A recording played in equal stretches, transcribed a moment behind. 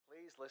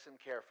listen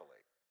carefully.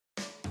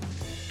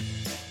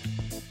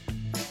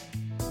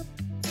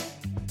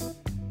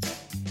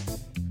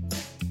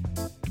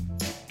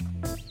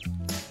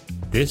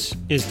 This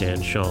is Dan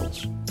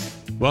Scholes.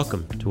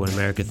 Welcome to What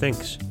America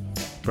Thinks,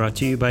 brought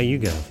to you by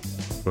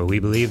YouGov, where we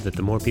believe that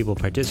the more people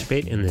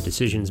participate in the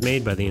decisions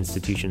made by the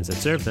institutions that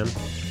serve them,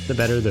 the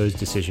better those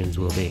decisions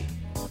will be.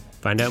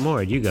 Find out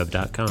more at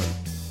YouGov.com.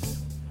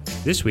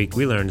 This week,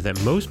 we learned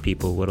that most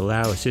people would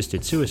allow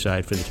assisted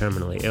suicide for the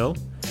terminally ill,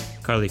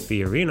 Carly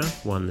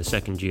Fiorina won the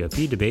second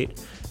GOP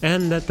debate,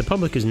 and that the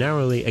public is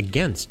narrowly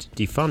against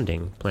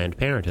defunding Planned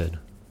Parenthood.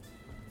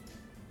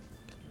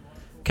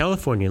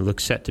 California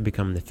looks set to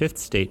become the fifth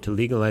state to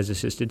legalize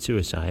assisted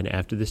suicide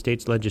after the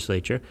state's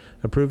legislature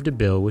approved a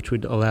bill which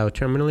would allow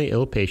terminally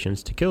ill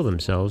patients to kill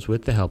themselves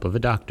with the help of a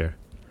doctor.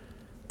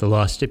 The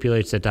law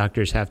stipulates that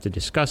doctors have to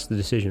discuss the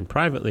decision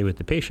privately with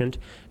the patient,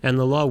 and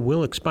the law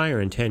will expire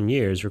in 10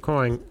 years,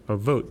 requiring a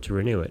vote to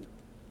renew it.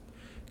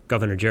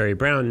 Governor Jerry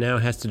Brown now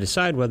has to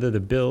decide whether the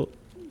bill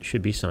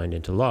should be signed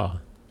into law.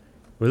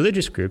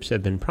 Religious groups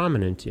have been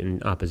prominent in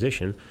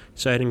opposition,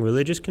 citing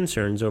religious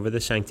concerns over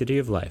the sanctity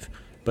of life,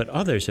 but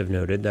others have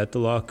noted that the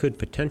law could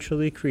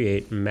potentially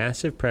create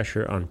massive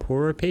pressure on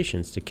poorer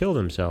patients to kill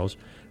themselves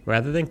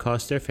rather than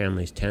cost their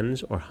families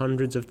tens or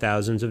hundreds of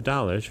thousands of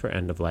dollars for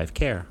end-of-life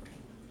care.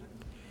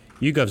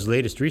 YouGov's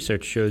latest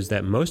research shows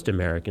that most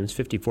Americans,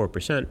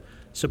 54%,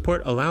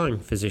 support allowing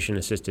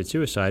physician-assisted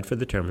suicide for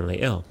the terminally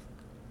ill.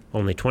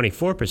 Only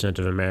 24%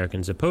 of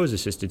Americans oppose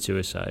assisted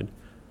suicide.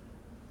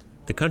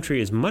 The country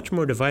is much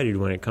more divided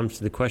when it comes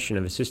to the question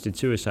of assisted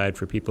suicide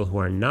for people who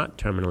are not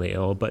terminally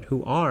ill, but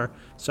who are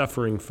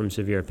suffering from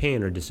severe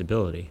pain or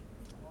disability.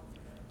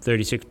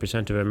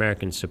 36% of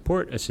Americans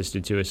support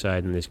assisted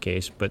suicide in this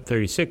case, but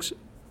 36%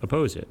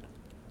 oppose it.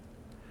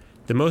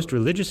 The most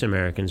religious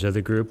Americans are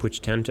the group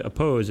which tend to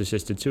oppose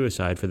assisted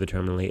suicide for the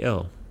terminally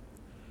ill.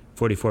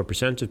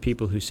 44% of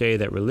people who say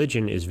that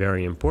religion is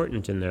very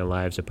important in their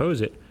lives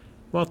oppose it,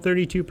 while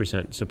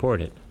 32%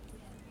 support it.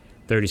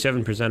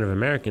 37% of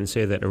Americans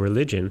say that a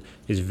religion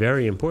is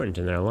very important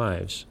in their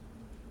lives.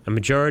 A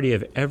majority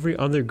of every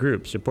other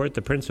group support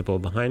the principle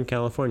behind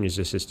California's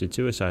assisted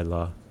suicide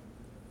law.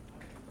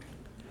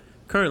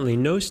 Currently,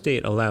 no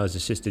state allows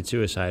assisted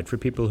suicide for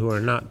people who are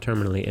not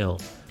terminally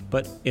ill,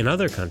 but in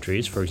other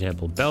countries, for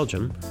example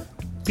Belgium,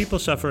 people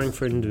suffering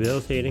from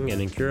debilitating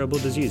and incurable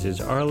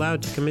diseases are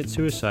allowed to commit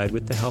suicide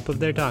with the help of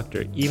their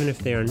doctor, even if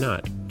they are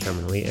not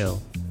terminally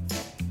ill.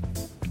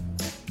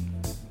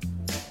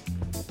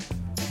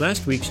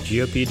 Last week's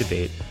GOP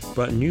debate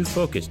brought new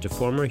focus to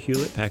former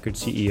Hewlett-Packard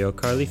CEO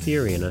Carly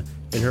Fiorina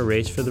in her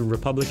race for the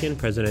Republican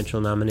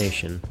presidential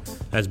nomination,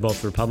 as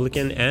both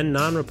Republican and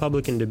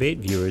non-Republican debate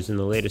viewers in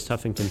the latest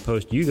Huffington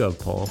Post YouGov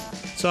poll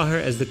saw her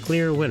as the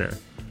clear winner,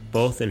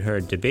 both in her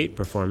debate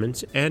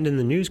performance and in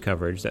the news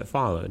coverage that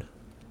followed.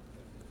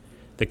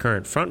 The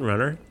current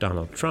frontrunner,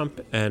 Donald Trump,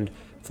 and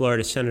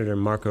Florida Senator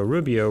Marco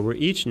Rubio were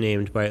each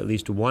named by at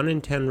least 1 in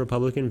 10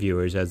 Republican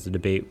viewers as the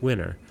debate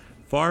winner,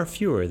 far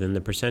fewer than the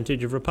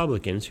percentage of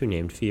Republicans who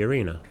named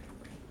Fiorina.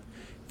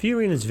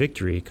 Fiorina's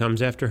victory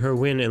comes after her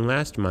win in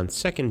last month's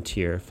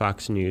second-tier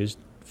Fox News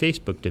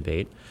Facebook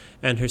debate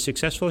and her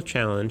successful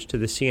challenge to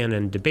the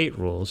CNN debate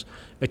rules,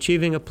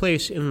 achieving a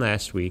place in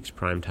last week's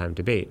primetime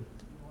debate.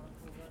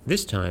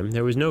 This time,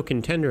 there was no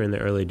contender in the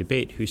early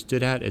debate who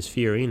stood out as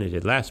Fiorina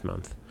did last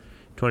month.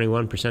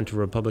 21% of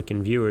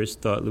Republican viewers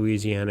thought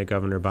Louisiana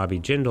Governor Bobby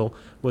Jindal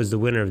was the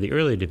winner of the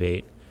early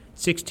debate.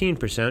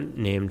 16%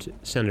 named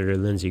Senator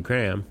Lindsey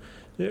Graham.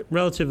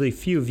 Relatively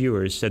few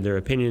viewers said their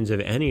opinions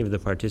of any of the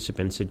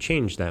participants had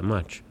changed that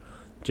much.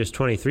 Just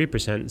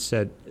 23%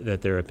 said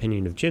that their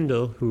opinion of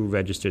Jindal, who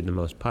registered the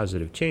most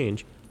positive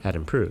change, had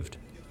improved.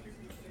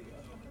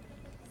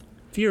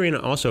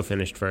 Fiorina also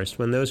finished first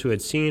when those who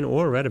had seen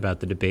or read about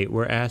the debate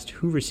were asked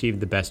who received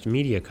the best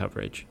media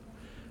coverage.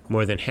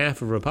 More than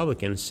half of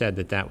Republicans said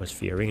that was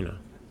Fiorina.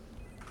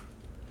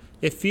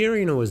 If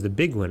Fiorina was the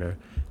big winner,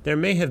 there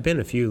may have been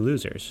a few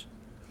losers.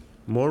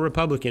 More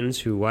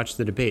Republicans who watched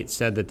the debate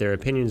said that their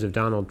opinions of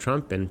Donald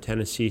Trump and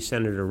Tennessee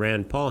Senator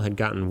Rand Paul had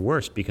gotten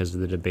worse because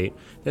of the debate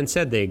than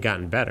said they had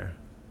gotten better.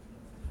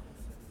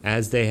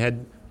 As they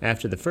had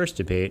after the first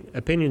debate,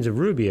 opinions of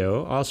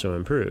Rubio also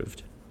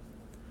improved.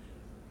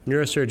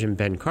 Neurosurgeon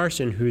Ben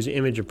Carson, whose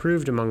image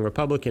improved among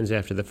Republicans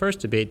after the first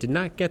debate, did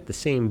not get the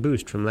same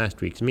boost from last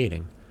week's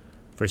meeting.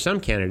 For some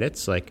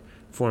candidates, like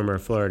former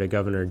Florida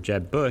Governor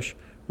Jeb Bush,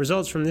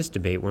 results from this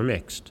debate were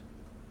mixed.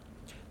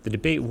 The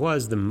debate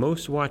was the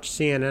most-watched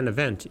CNN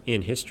event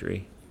in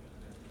history.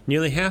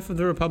 Nearly half of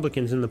the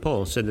Republicans in the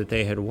poll said that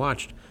they had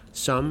watched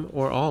some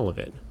or all of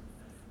it.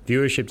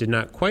 Viewership did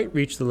not quite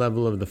reach the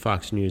level of the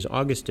Fox News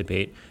August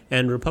debate,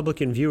 and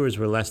Republican viewers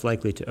were less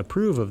likely to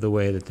approve of the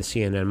way that the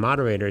CNN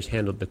moderators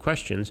handled the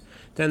questions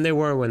than they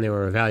were when they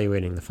were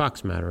evaluating the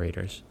Fox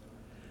moderators.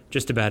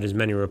 Just about as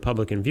many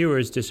Republican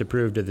viewers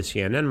disapproved of the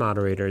CNN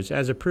moderators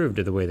as approved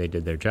of the way they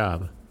did their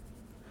job.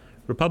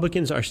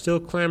 Republicans are still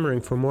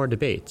clamoring for more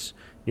debates.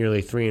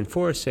 Nearly 3 in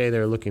 4 say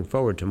they're looking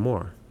forward to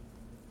more.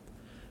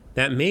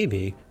 That may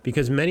be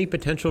because many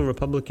potential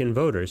Republican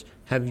voters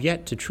have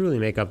yet to truly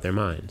make up their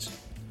minds.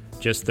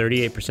 Just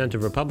 38%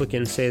 of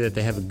Republicans say that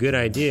they have a good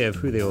idea of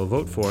who they will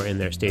vote for in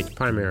their state's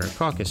primary or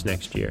caucus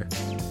next year.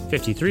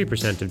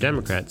 53% of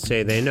Democrats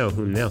say they know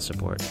whom they'll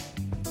support.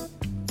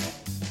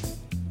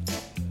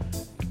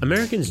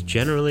 Americans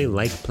generally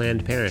like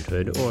Planned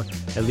Parenthood, or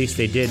at least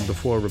they did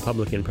before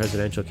Republican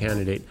presidential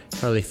candidate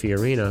Carly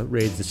Fiorina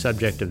raised the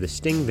subject of the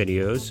Sting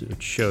videos,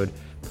 which showed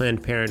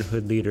Planned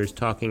Parenthood leaders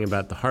talking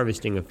about the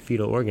harvesting of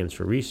fetal organs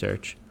for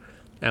research,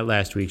 at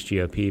last week's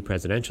GOP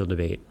presidential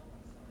debate.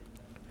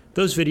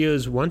 Those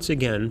videos once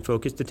again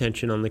focused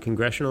attention on the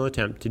congressional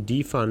attempt to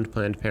defund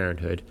Planned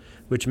Parenthood,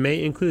 which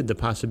may include the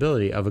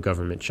possibility of a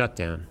government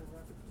shutdown.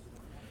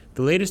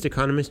 The latest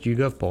Economist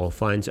YouGov poll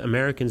finds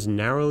Americans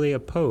narrowly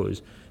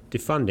oppose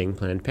defunding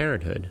Planned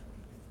Parenthood.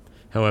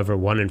 However,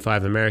 1 in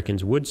 5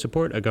 Americans would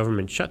support a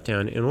government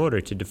shutdown in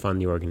order to defund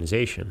the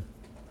organization.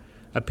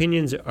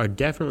 Opinions are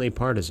definitely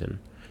partisan.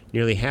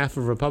 Nearly half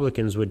of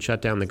Republicans would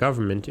shut down the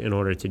government in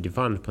order to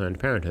defund Planned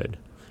Parenthood,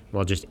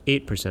 while just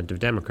 8% of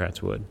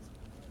Democrats would.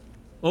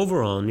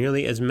 Overall,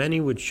 nearly as many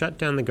would shut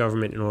down the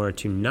government in order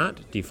to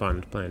not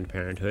defund Planned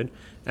Parenthood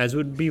as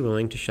would be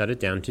willing to shut it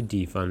down to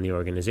defund the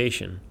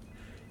organization.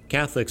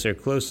 Catholics are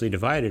closely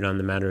divided on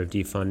the matter of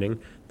defunding,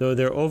 though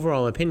their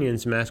overall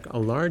opinions mask a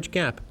large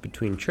gap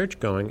between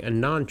church-going and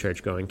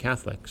non-church-going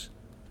Catholics.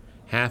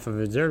 Half of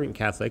observant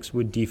Catholics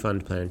would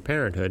defund Planned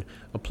Parenthood.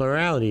 A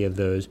plurality of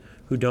those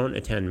who don't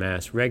attend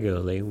Mass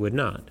regularly would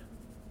not.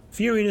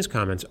 Fiorina's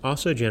comments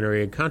also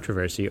generated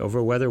controversy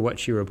over whether what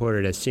she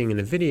reported as seeing in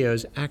the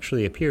videos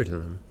actually appear to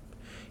them.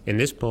 In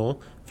this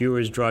poll,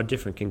 viewers draw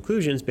different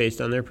conclusions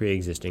based on their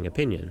pre-existing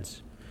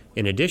opinions.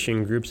 In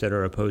addition, groups that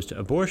are opposed to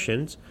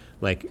abortions,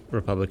 like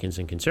Republicans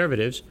and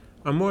conservatives,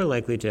 are more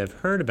likely to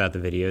have heard about the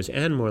videos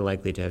and more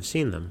likely to have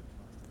seen them.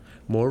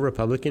 More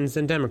Republicans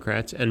than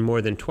Democrats and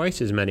more than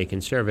twice as many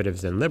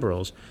conservatives than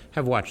liberals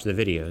have watched the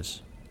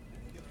videos.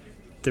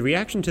 The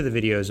reaction to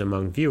the videos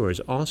among viewers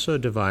also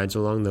divides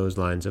along those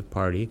lines of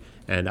party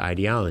and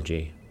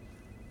ideology.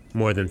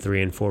 More than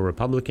 3 in 4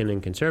 Republican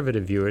and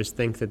conservative viewers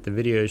think that the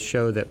videos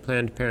show that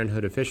Planned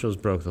Parenthood officials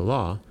broke the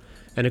law.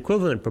 An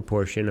equivalent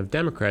proportion of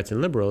Democrats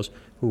and liberals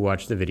who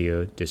watch the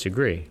video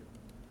disagree.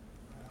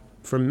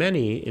 For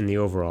many in the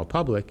overall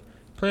public,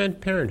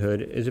 Planned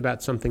Parenthood is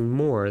about something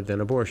more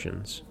than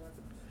abortions.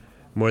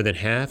 More than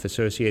half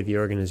associate the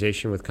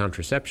organization with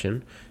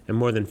contraception, and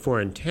more than 4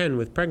 in 10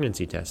 with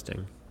pregnancy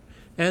testing,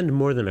 and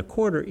more than a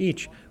quarter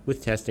each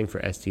with testing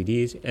for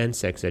STDs and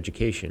sex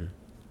education.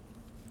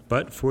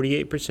 But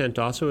 48%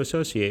 also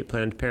associate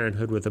Planned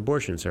Parenthood with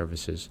abortion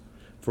services.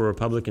 For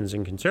Republicans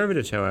and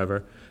conservatives,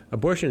 however,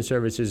 abortion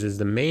services is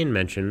the main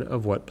mention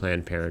of what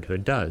Planned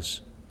Parenthood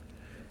does.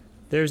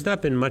 There has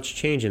not been much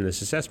change in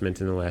this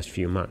assessment in the last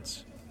few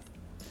months.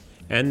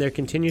 And there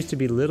continues to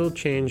be little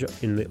change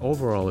in the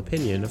overall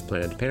opinion of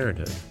Planned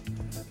Parenthood.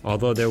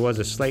 Although there was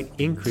a slight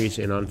increase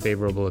in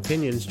unfavorable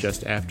opinions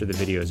just after the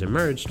videos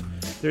emerged,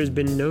 there has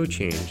been no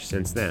change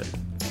since then.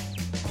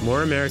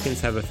 More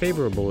Americans have a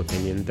favorable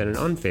opinion than an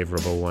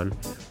unfavorable one,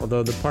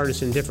 although the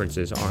partisan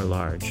differences are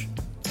large.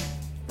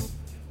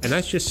 And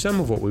that's just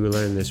some of what we will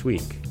learn this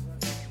week.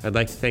 I'd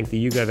like to thank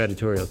the YouGov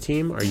editorial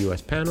team, our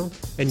U.S. panel,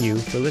 and you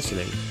for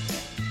listening.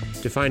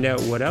 To find out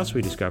what else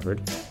we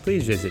discovered,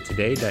 please visit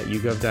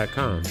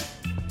today.yougov.com.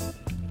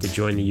 To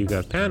join the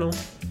YouGov panel,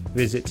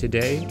 visit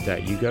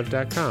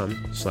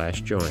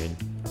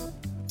today.yougov.com/join.